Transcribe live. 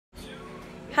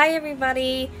Hi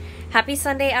everybody, happy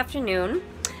Sunday afternoon.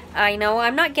 I know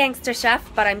I'm not Gangster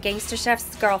Chef, but I'm Gangster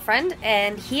Chef's girlfriend,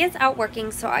 and he is out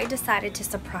working, so I decided to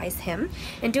surprise him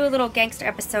and do a little gangster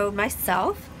episode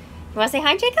myself. You want to say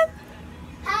hi, Jacob?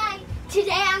 Hi.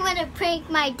 Today I'm going to prank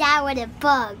my dad with a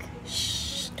bug.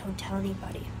 Shh, don't tell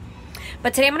anybody.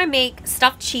 But today I'm going to make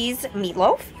stuffed cheese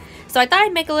meatloaf. So I thought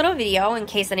I'd make a little video in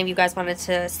case any of you guys wanted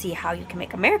to see how you can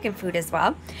make American food as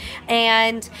well.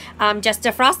 And just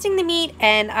defrosting the meat,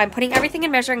 and I'm putting everything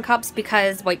in measuring cups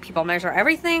because white people measure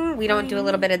everything. We don't do a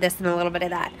little bit of this and a little bit of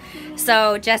that.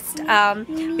 So just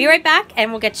be right back and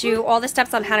we'll get you all the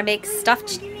steps on how to make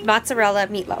stuffed mozzarella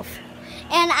meatloaf.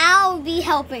 And I'll be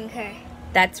helping her.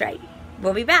 That's right.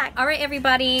 We'll be back. All right,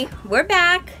 everybody, we're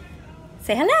back.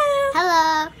 Say hello.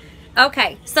 Hello.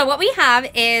 Okay, so what we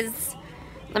have is...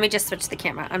 Let me just switch the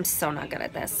camera. I'm so not good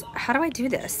at this. How do I do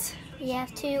this? You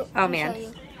have to. Oh,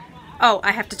 man. Oh,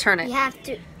 I have to turn it. You have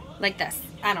to. Like this.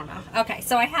 I don't know. Okay,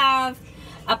 so I have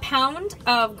a pound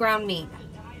of ground meat.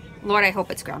 Lord, I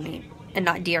hope it's ground meat and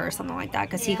not deer or something like that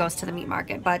because he goes to the meat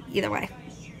market. But either way.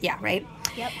 Yeah, right?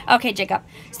 Yep. Okay, Jacob.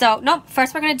 So, no,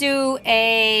 first we're going to do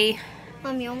a...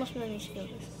 Mom, you almost made me spill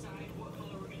this.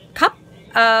 Cup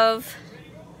of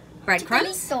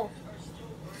breadcrumbs.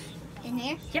 In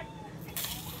here? Yep.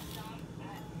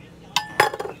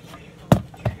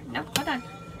 Nope, hold on.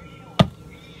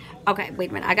 Okay, wait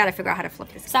a minute. I gotta figure out how to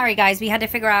flip this. Sorry, guys. We had to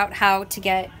figure out how to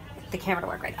get the camera to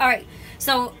work right. All right.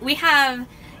 So we have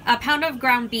a pound of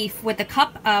ground beef with a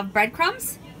cup of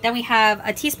breadcrumbs. Then we have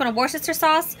a teaspoon of Worcestershire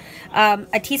sauce,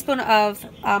 a teaspoon of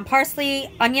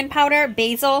parsley, onion powder,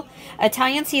 basil,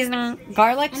 Italian seasoning,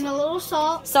 garlic, and a little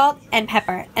salt. Salt and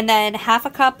pepper. And then half a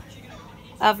cup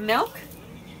of milk.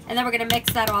 And then we're gonna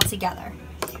mix that all together.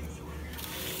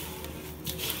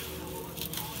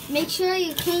 Make sure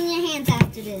you clean your hands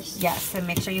after this. Yes, and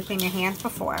make sure you clean your hands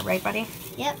before, right, buddy?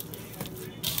 Yep.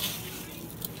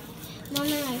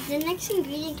 Mama, the next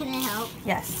ingredient, can I help?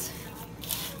 Yes.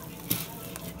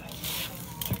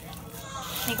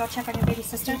 Can you go check on your baby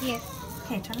sister? Here.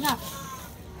 Okay, turn it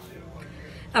off.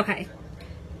 Okay.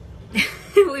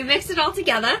 We mix it all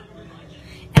together.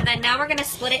 And then now we're going to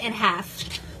split it in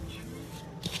half.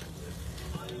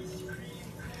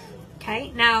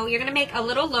 Okay, now you're going to make a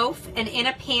little loaf, and in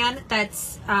a pan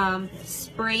that's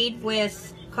sprayed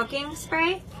with cooking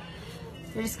spray,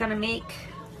 you're just going to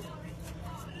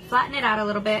flatten it out a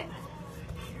little bit.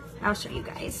 I'll show you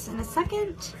guys in a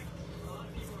second.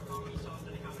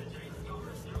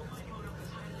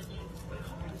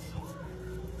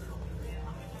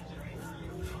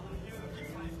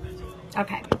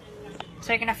 Okay,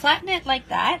 so you're going to flatten it like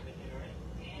that.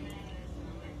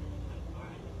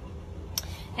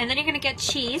 And then you're going to get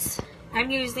cheese. I'm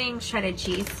using shredded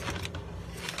cheese.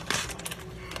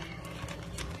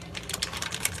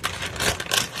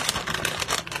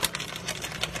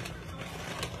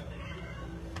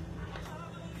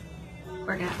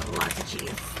 We're going to have lots of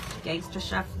cheese. Gangster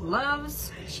Chef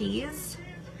loves cheese.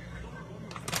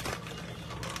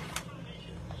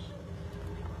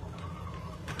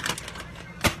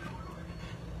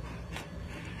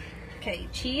 Okay,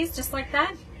 cheese just like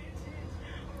that.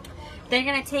 Then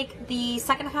you're going to take the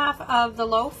second half of the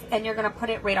loaf and you're going to put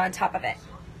it right on top of it.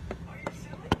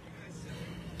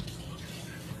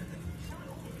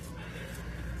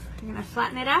 You're going to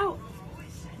flatten it out.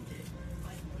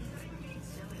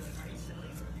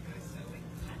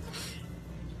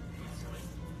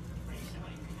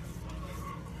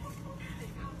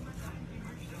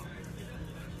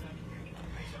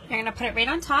 You're going to put it right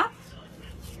on top.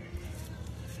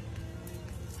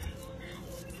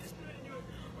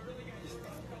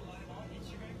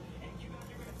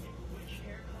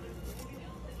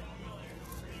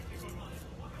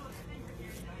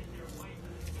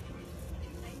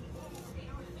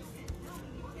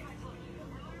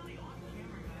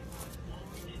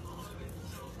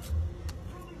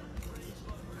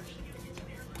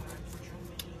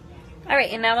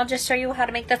 Alright, and now I'll just show you how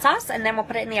to make the sauce, and then we'll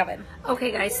put it in the oven.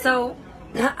 Okay guys, so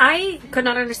I could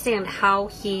not understand how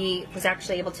he was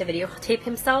actually able to videotape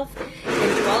himself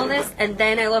and do all of this, and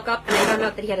then I look up and I found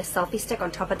out that he had a selfie stick on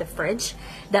top of the fridge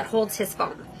that holds his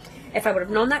phone. If I would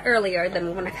have known that earlier, then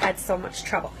we wouldn't have had so much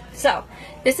trouble. So,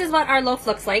 this is what our loaf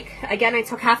looks like. Again, I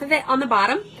took half of it on the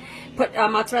bottom, put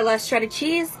mozzarella shredded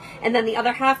cheese, and then the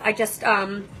other half I just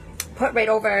put right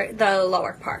over the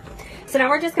lower part. So now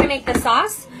we're just going to make the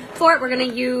sauce. For it, we're going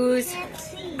to use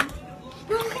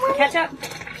ketchup.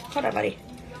 Hold on, buddy.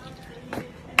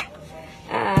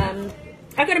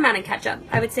 A good amount of ketchup.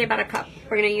 I would say about a cup.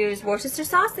 We're going to use Worcestershire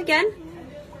sauce again.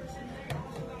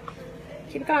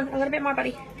 Keep it going. A little bit more,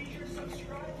 buddy.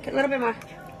 Get a little bit more.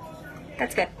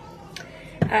 That's good.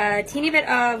 A teeny bit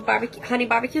of honey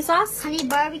barbecue sauce. Honey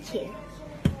barbecue,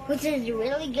 which is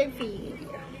really good for you.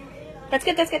 That's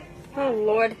good, that's good. Oh,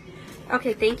 Lord.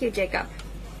 Okay, thank you, Jacob.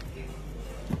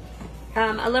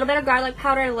 A little bit of garlic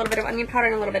powder, a little bit of onion powder,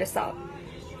 and a little bit of salt.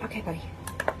 Okay, buddy.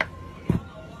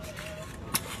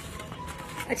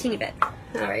 A teeny bit.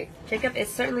 All right. Jacob is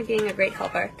certainly being a great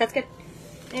helper. That's good.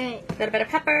 All right. A little bit of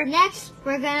pepper. Next,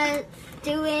 we're gonna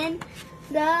do in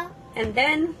the... And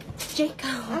then, Jacob.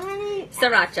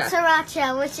 Sriracha.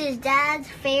 Sriracha, which is Dad's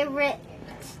favorite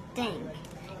thing.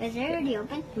 Is it already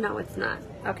open? No, it's not.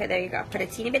 Okay, there you go. Put a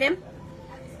teeny bit in.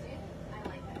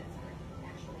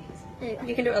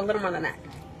 You can do a little more than that.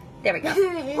 There we go.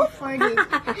 It farted.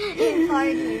 It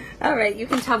farted. All right, you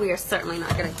can tell we are certainly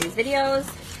not good at these videos.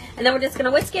 And then we're just going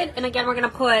to whisk it. And again, we're going to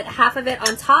put half of it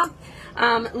on top.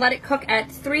 Let it cook at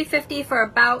 350 for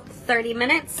about 30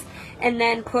 minutes. And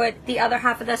then put the other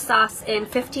half of the sauce in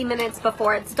 15 minutes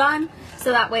before it's done.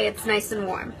 So that way it's nice and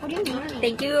warm. What are you doing?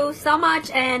 Thank you so much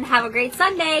and have a great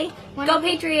Sunday. Go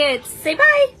Patriots. Say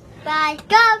bye. Bye.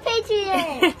 Go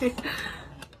Patriots.